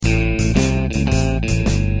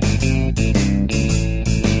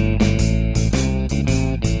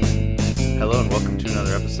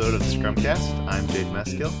Scrumcast. I'm Jade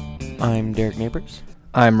Meskill. I'm Derek Neighbors.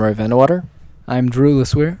 I'm Roy Vandewater. I'm Drew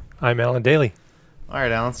LeSueur. I'm Alan Dayley. All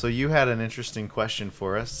right, Alan, so you had an interesting question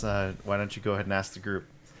for us. Why don't you go ahead and ask the group?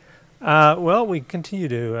 Well, we continue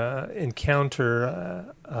to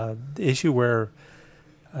encounter the issue where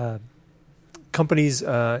companies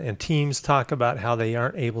and teams talk about how they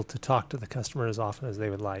aren't able to talk to the customer as often as they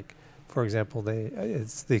would like. For example,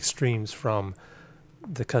 it's the extremes from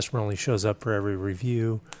the customer only shows up for every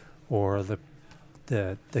review, or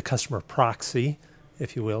the customer proxy,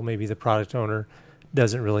 if you will. Maybe the product owner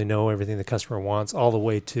doesn't really know everything the customer wants, all the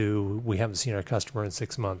way to we haven't seen our customer in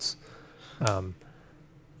 6 months.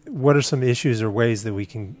 What are some issues or ways that we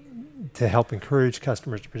can to help encourage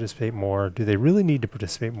customers to participate more? Do they really need to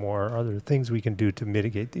participate more? Are there things we can do to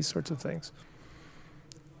mitigate these sorts of things?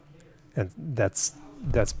 And that's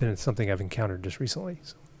been something I've encountered just recently.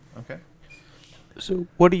 So. Okay. So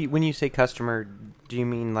when you say customer, do you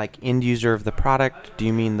mean like end user of the product? Do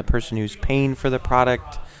you mean the person who's paying for the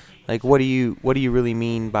product? Like what do you really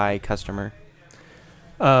mean by customer?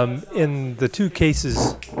 In the two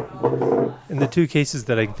cases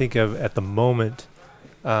that I can think of at the moment,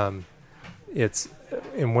 it's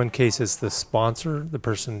in one case it's the sponsor,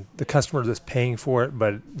 the customer that's paying for it,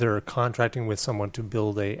 but they're contracting with someone to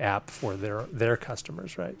build a app for their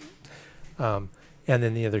customers, right? And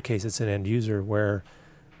then the other case, it's an end user where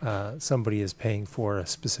somebody is paying for a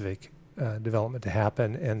specific development to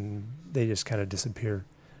happen, and they just kind of disappear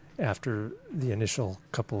after the initial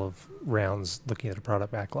couple of rounds looking at a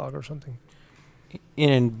product backlog or something.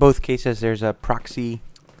 In both cases, there's a proxy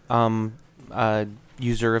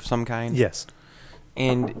user of some kind? Yes.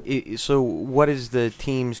 And so what is the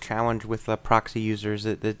team's challenge with the proxy users?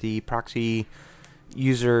 That the proxy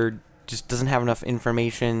user just doesn't have enough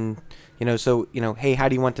information, hey, how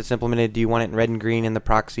do you want this implemented? Do you want it in red and green? And the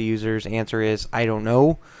proxy user's answer is, I don't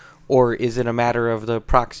know. Or is it a matter of the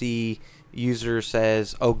proxy user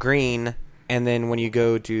says, oh, green, and then when you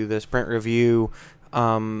go to the sprint review,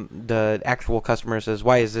 the actual customer says,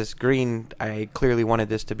 why is this green? I clearly wanted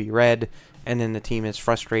this to be red. And then the team is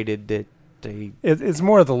frustrated that It's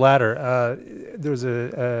more of the latter. There was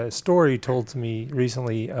a story told to me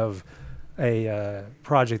recently of a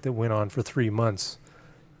project that went on for 3 months,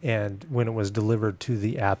 and when it was delivered to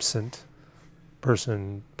the absent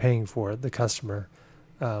person paying for it, the customer,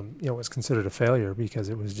 it was considered a failure because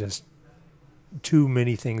it was just too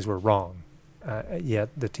many things were wrong. Yet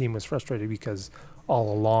the team was frustrated because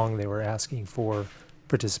all along they were asking for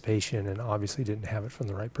participation and obviously didn't have it from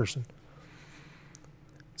the right person.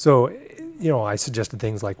 So, I suggested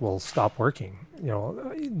things like, well, stop working.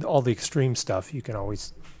 All the extreme stuff, you can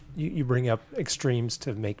always, you bring up extremes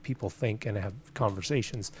to make people think and have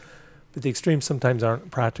conversations. But the extremes sometimes aren't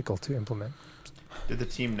practical to implement. Did the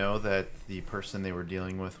team know that the person they were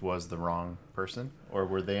dealing with was the wrong person? Or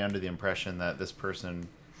were they under the impression that this person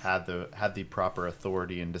had the proper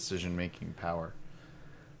authority and decision-making power?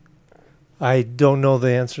 I don't know the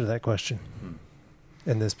answer to that question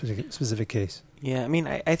in this specific case. Yeah, I mean,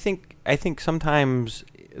 I think sometimes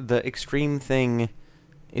the extreme thing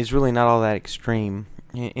is really not all that extreme.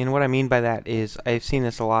 And what I mean by that is I've seen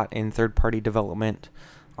this a lot in third-party development.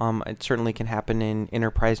 It certainly can happen in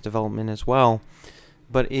enterprise development as well.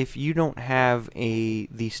 But if you don't have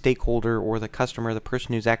the stakeholder or the customer, the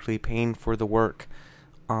person who's actually paying for the work,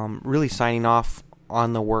 really signing off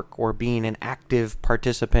on the work or being an active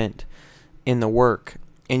participant in the work,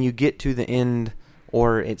 and you get to the end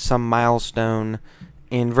or at some milestone,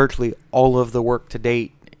 and virtually all of the work to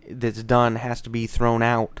date that's done has to be thrown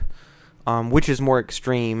out, which is more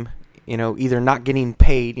extreme. Either not getting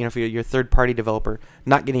paid, if you're a third-party developer,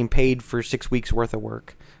 not getting paid for 6 weeks worth of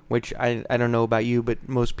work, which I don't know about you, but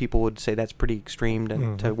most people would say that's pretty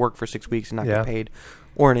extreme to work for 6 weeks and not get paid.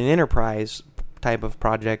 Or in an enterprise type of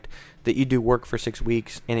project that you do work for 6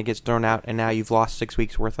 weeks and it gets thrown out and now you've lost 6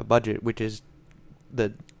 weeks worth of budget, which is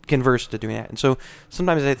the converse to doing that. And so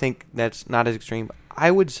sometimes I think that's not as extreme. I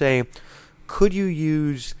would say, could you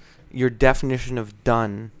use your definition of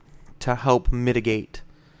done to help mitigate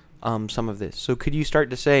some of this? So could you start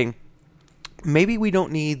to say, maybe we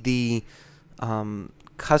don't need the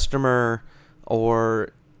customer or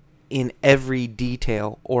in every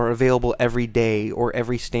detail or available every day or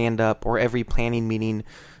every stand-up or every planning meeting,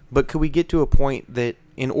 but could we get to a point that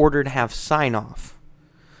in order to have sign-off,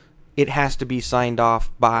 it has to be signed off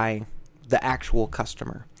by the actual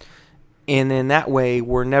customer? And in that way,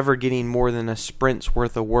 we're never getting more than a sprint's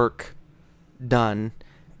worth of work done.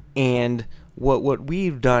 And what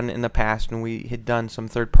we've done in the past, and we had done some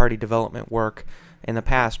third-party development work in the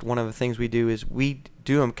past, one of the things we do is we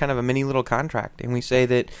do kind of a mini little contract, and we say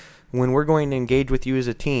that when we're going to engage with you as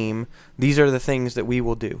a team, these are the things that we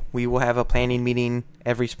will do. We will have a planning meeting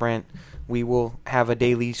every sprint. We will have a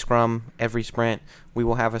daily scrum every sprint. We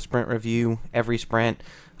will have a sprint review every sprint.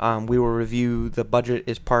 We will review the budget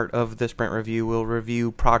as part of the sprint review. We'll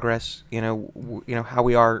review progress, how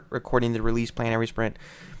we are according to the release plan every sprint.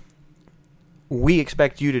 We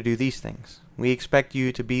expect you to do these things. We expect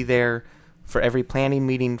you to be there for every planning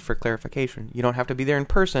meeting for clarification. You don't have to be there in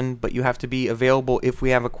person, but you have to be available if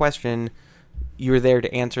we have a question. You're there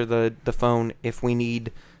to answer the phone if we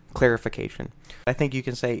need clarification. I think you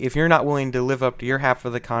can say, if you're not willing to live up to your half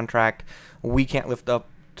of the contract, we can't lift up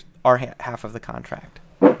our half of the contract.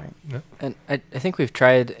 Right? Yep. And I think we've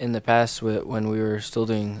tried in the past when we were still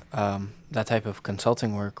doing that type of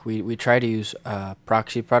consulting work, we try to use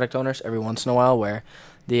proxy product owners every once in a while, where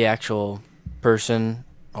the actual person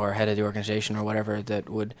or head of the organization or whatever that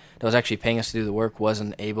was actually paying us to do the work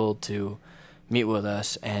wasn't able to meet with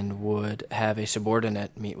us and would have a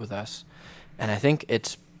subordinate meet with us. And I think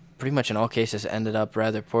it's pretty much in all cases ended up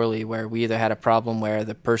rather poorly, where we either had a problem where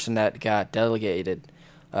the person that got delegated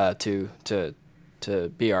to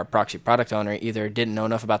be our proxy product owner either didn't know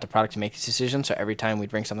enough about the product to make this decision, so every time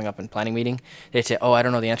we'd bring something up in planning meeting, they'd say, I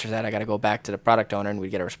don't know the answer to that, I got to go back to the product owner, and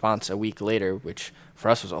we'd get a response a week later, which for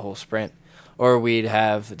us was a whole sprint. Or we'd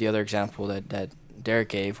have the other example that Derek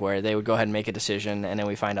gave, where they would go ahead and make a decision, and then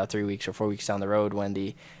we find out 3 weeks or 4 weeks down the road, when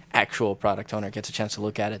the actual product owner gets a chance to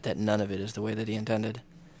look at it, that none of it is the way that he intended.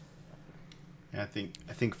 Yeah, I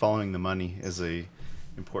think following the money is a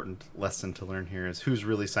important lesson to learn here, is who's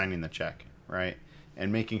really signing the check, right?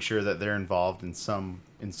 And making sure that they're involved in some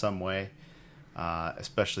way,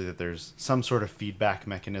 especially that there's some sort of feedback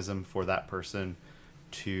mechanism for that person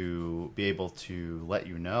to be able to let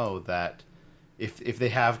you know that if they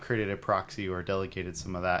have created a proxy or delegated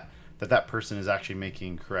some of that person is actually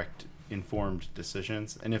making correct, informed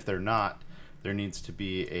decisions. And if they're not, there needs to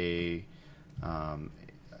be a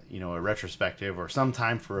retrospective or some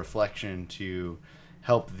time for reflection to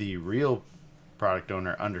help the real product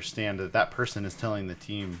owner understand that person is telling the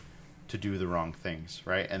team to do the wrong things,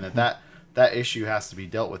 right? And that issue has to be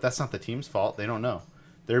dealt with. That's not the team's fault. They don't know.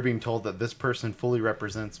 They're being told that this person fully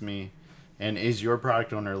represents me and is your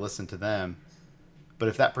product owner, listen to them. But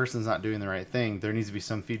if that person's not doing the right thing, there needs to be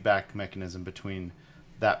some feedback mechanism between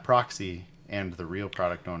that proxy and the real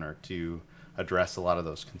product owner to address a lot of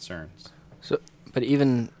those concerns. So, but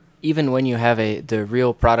even when you have the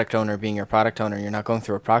real product owner being your product owner, you're not going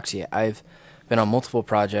through a proxy. I've been on multiple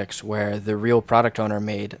projects where the real product owner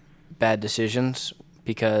made bad decisions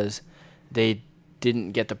because they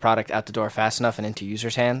didn't get the product out the door fast enough and into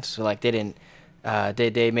users' hands. So like they didn't,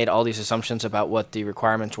 they made all these assumptions about what the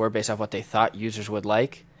requirements were based off what they thought users would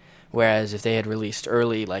like. Whereas if they had released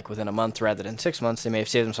early, like within a month rather than 6 months, they may have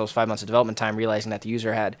saved themselves 5 months of development time, realizing that the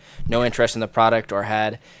user had no interest in the product or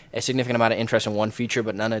had a significant amount of interest in one feature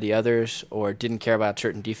but none of the others, or didn't care about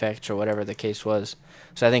certain defects or whatever the case was.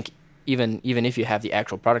 So I think even if you have the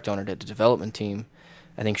actual product owner, the development team,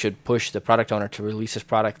 I think should push the product owner to release his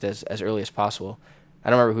product as early as possible. I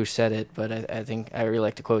don't remember who said it, but I think I really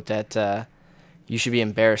like to quote that you should be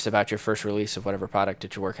embarrassed about your first release of whatever product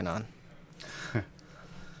that you're working on.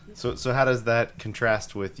 So how does that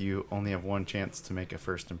contrast with you only have one chance to make a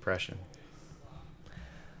first impression?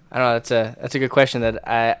 I don't know. That's a good question. That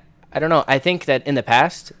I don't know. I think that in the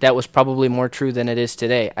past that was probably more true than it is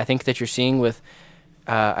today. I think that you're seeing with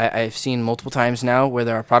I've seen multiple times now where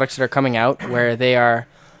there are products that are coming out where they are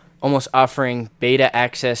almost offering beta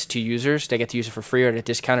access to users. They get to use it for free or at a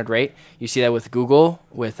discounted rate. You see that with Google,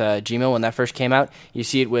 with Gmail when that first came out. You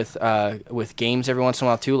see it with games every once in a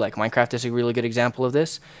while too. Like Minecraft is a really good example of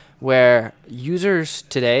this, where users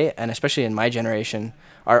today, and especially in my generation,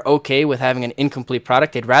 are okay with having an incomplete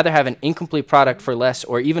product. They'd rather have an incomplete product for less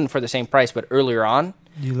or even for the same price, but earlier on,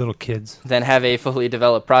 you little kids, than have a fully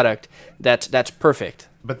developed product that's perfect.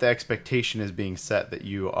 But the expectation is being set that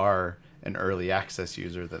you are an early access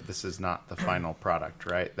user, that this is not the final product,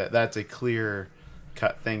 right? That's a clear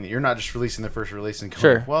cut thing, that you're not just releasing the first release and going,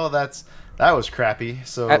 sure, well, that was crappy,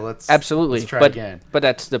 so let's try again. But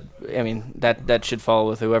that's that should fall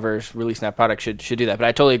with whoever's releasing that product should do that. But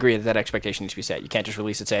I totally agree that expectation needs to be set. You can't just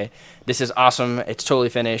release it, say this is awesome, it's totally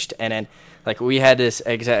finished, and then like we had this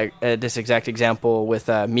exact example with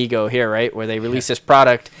Migo here, right, where they released this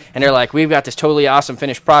product and they're like, we've got this totally awesome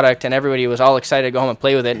finished product, and everybody was all excited to go home and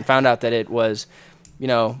play with it, and found out that it was,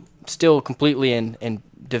 still completely in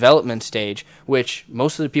development stage, which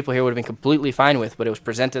most of the people here would have been completely fine with, but it was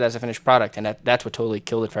presented as a finished product, and that's what totally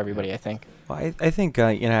killed it for everybody, I think. Well, I think,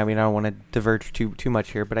 I don't want to diverge too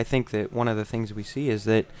much here, but I think that one of the things we see is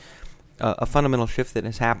that a fundamental shift that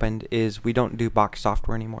has happened is we don't do box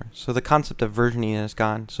software anymore. So the concept of versioning is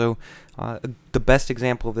gone. So the best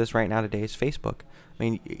example of this right now today is Facebook. I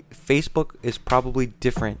mean, Facebook is probably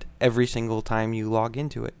different every single time you log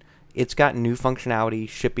into it. It's got new functionality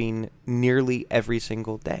shipping nearly every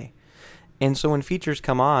single day. And so when features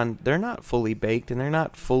come on, they're not fully baked and they're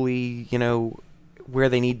not fully, where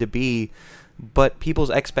they need to be. But people's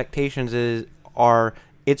expectations are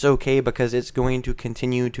it's okay because it's going to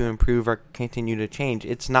continue to improve or continue to change.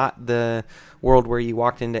 It's not the world where you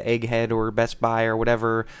walked into Egghead or Best Buy or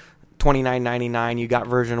whatever, $29.99, you got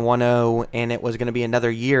version 1.0, and it was going to be another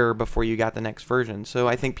year before you got the next version. So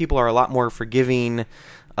I think people are a lot more forgiving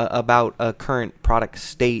about a current product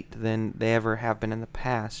state than they ever have been in the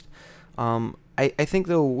past. I think,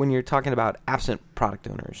 though, when you're talking about absent product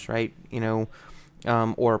owners, right,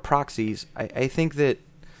 or proxies, I think that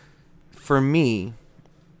for me,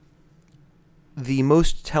 the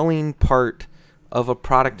most telling part of a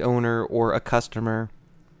product owner or a customer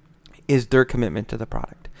is their commitment to the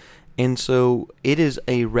product. And so it is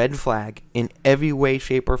a red flag in every way,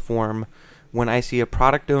 shape, or form when I see a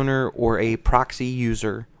product owner or a proxy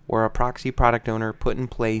user or a proxy product owner put in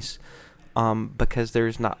place because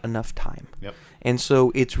there's not enough time. Yep. And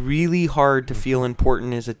so it's really hard to feel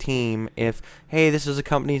important as a team if, hey, this is a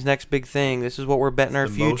company's next big thing. This is what we're betting our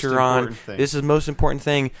future on. This is the most important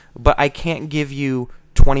thing. But I can't give you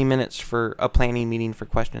 20 minutes for a planning meeting for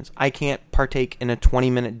questions. I can't partake in a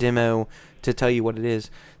 20-minute demo to tell you what it is.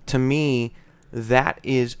 To me, that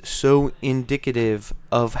is so indicative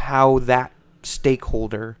of how that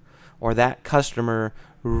stakeholder or that customer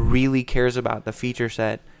really cares about the feature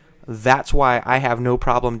set. That's why I have no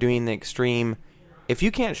problem doing the extreme. If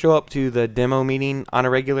you can't show up to the demo meeting on a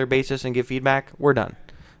regular basis and give feedback, we're done.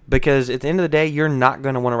 Because at the end of the day, you're not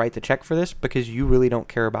going to want to write the check for this because you really don't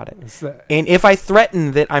care about it. And if I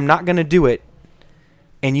threaten that I'm not going to do it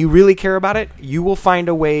and you really care about it, you will find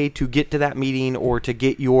a way to get to that meeting or to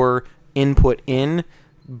get your input in,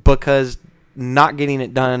 because not getting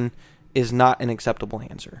it done is not an acceptable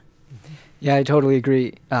answer. Yeah, I totally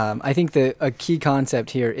agree. I think a key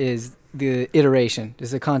concept here is the iteration.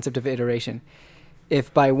 Is the concept of iteration.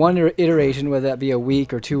 If by one iteration, whether that be a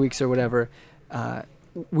week or 2 weeks or whatever,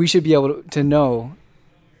 we should be able to know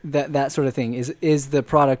that sort of thing. Is the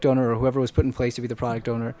product owner or whoever was put in place to be the product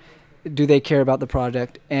owner, do they care about the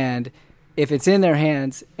product? And if it's in their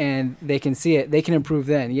hands and they can see it, they can improve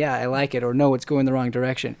then. Yeah, I like it, or no, it's going the wrong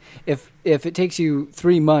direction. If it takes you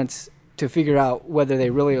 3 months to figure out whether they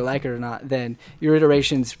really like it or not, then your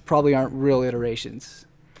iterations probably aren't real iterations.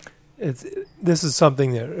 This is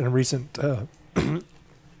something that in a recent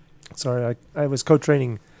I was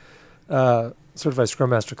co-training certified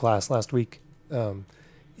Scrum Master class last week, and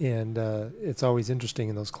it's always interesting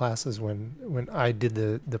in those classes when I did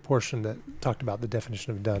the portion that talked about the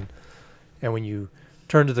definition of done, and when you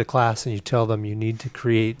turn to the class and you tell them you need to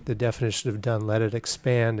create the definition of done, let it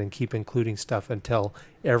expand and keep including stuff until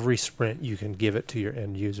every sprint you can give it to your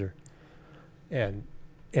end user, and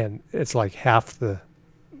it's like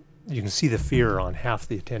you can see the fear on half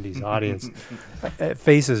the attendees' audience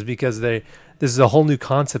faces, because this is a whole new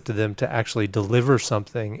concept to them to actually deliver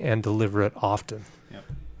something and deliver it often. Yep.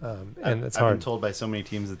 And it's I've hard. been told by so many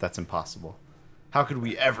teams that that's impossible. How could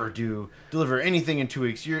we ever deliver anything in 2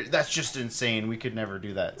 weeks? That's just insane. We could never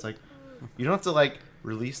do that. It's like, you don't have to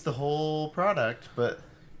release the whole product, but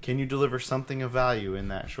can you deliver something of value in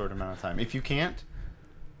that short amount of time? If you can't,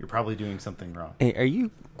 you're probably doing something wrong. Hey, are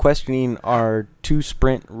you questioning our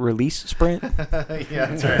 2-sprint release sprint? Yeah,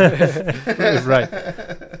 that's right. Right.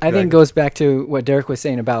 I think it goes back to what Derek was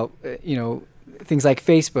saying about things like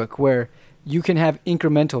Facebook, where you can have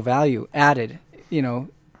incremental value added,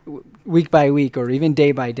 week by week or even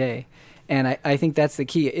day by day. And I think that's the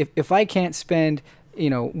key. If I can't spend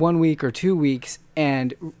 1 week or 2 weeks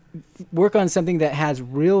and work on something that has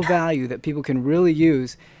real value that people can really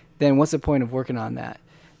use, then what's the point of working on that?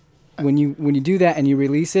 When you do that and you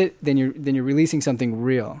release it, then you're releasing something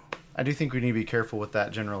real. I do think we need to be careful with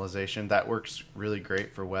that generalization. That works really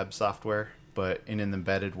great for web software, but in an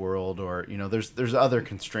embedded world, or there's other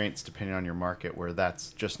constraints depending on your market where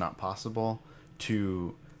that's just not possible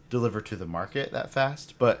to deliver to the market that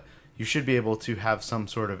fast. But you should be able to have some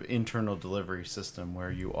sort of internal delivery system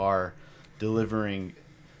where you are delivering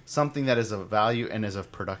something that is of value and is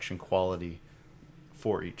of production quality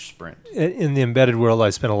for each sprint. In the embedded world, I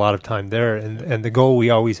spent a lot of time there, and the goal we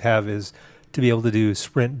always have is to be able to do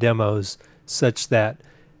sprint demos such that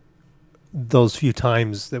those few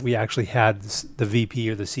times that we actually had the VP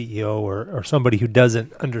or the CEO or somebody who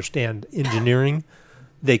doesn't understand engineering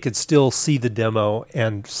they could still see the demo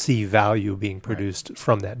and see value being produced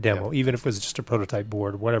from that demo, even if it was just a prototype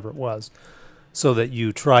board, whatever it was, so that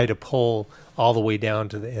you try to pull all the way down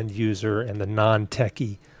to the end user and the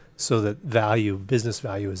non-techie so that business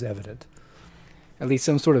value is evident. At least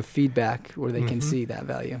some sort of feedback where they can see that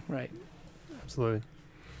value. Right. Absolutely.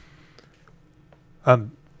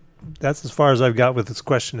 That's as far as I've got with this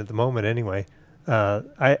question at the moment anyway.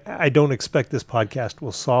 I don't expect this podcast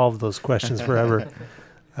will solve those questions forever.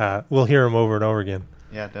 We'll hear them over and over again.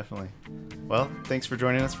 Yeah, definitely. Well, thanks for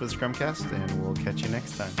joining us for the Scrumcast, and we'll catch you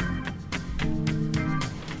next time.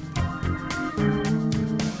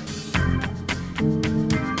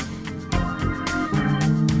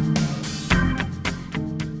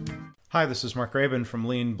 Hi, this is Mark Rabin from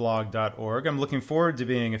leanblog.org. I'm looking forward to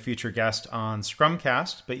being a future guest on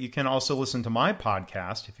Scrumcast, but you can also listen to my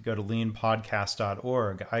podcast if you go to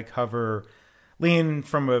leanpodcast.org. I cover Lean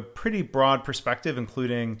from a pretty broad perspective,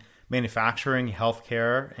 including manufacturing,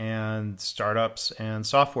 healthcare, and startups and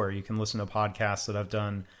software. You can listen to podcasts that I've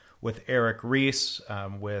done with Eric Rees,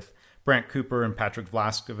 with Brent Cooper and Patrick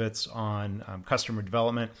Vlaskovitz on customer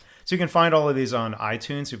development. So you can find all of these on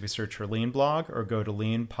iTunes if you search for Lean Blog, or go to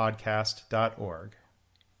leanpodcast.org.